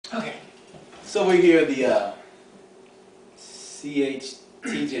So we hear the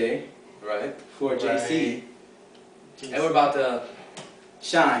CHTJ, Right. for JC. And we're about to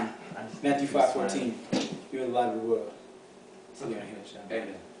Shine. Matthew 5:14. You're the light of the world. So we're gonna hear Shine.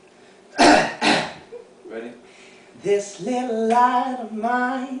 Amen. Ready? This little light of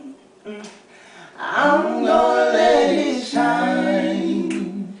mine, I'm gonna let it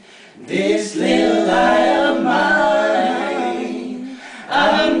shine. This little light of mine,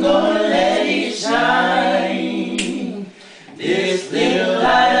 I'm gonna let it shine. This little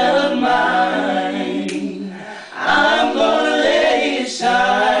light of mine, I'm gonna let it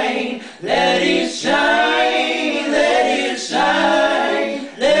shine. Let it shine, let it shine,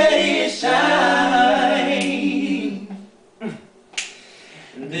 let it shine.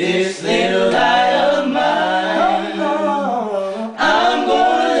 This little light of mine, I'm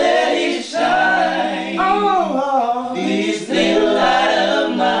gonna let it shine. This little light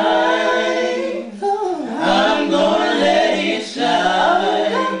of mine, I'm gonna let it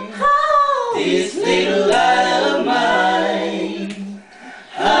shine. This little light of mine,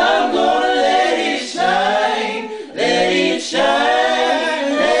 I'm gonna let it shine. Let it shine,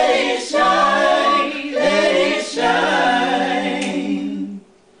 let it shine, let it shine.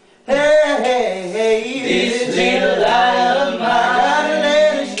 Hey, hey, hey, this little light of mine,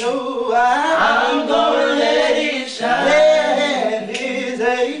 let it show. I'm gonna let it shine.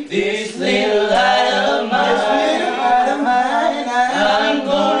 This little light of mine, I'm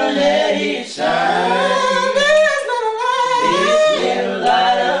gonna let it shine. This little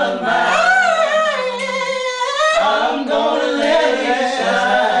light of mine, I'm gonna let it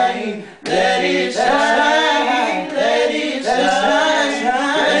shine. Let it shine, let it shine,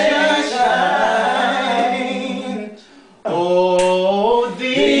 let it shine. Oh,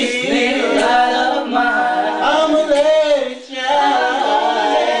 this little light of mine, I'ma let it shine.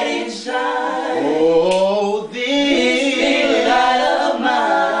 Let it shine. Oh, this little light of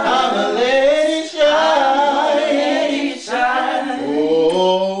mine, I'ma let it shine. Let it shine.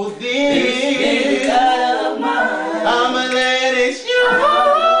 Oh, this little light of mine, I'ma let it shine.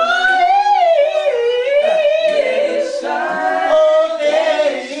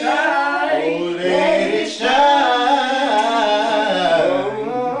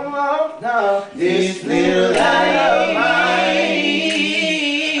 This little light of mine,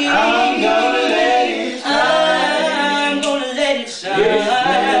 I'm gonna let it shine. I'm gonna let it shine. This little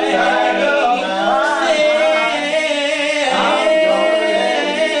light of mine,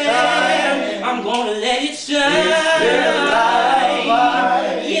 I'm gonna let it shine. This little light of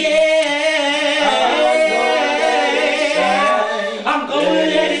mine, yeah, I'm gonna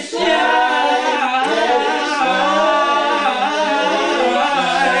let it shine.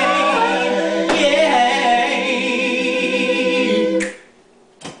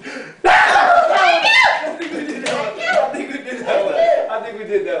 I think we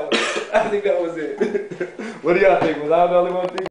did that one. I think that was it. What do y'all think? Was I the only one thinking?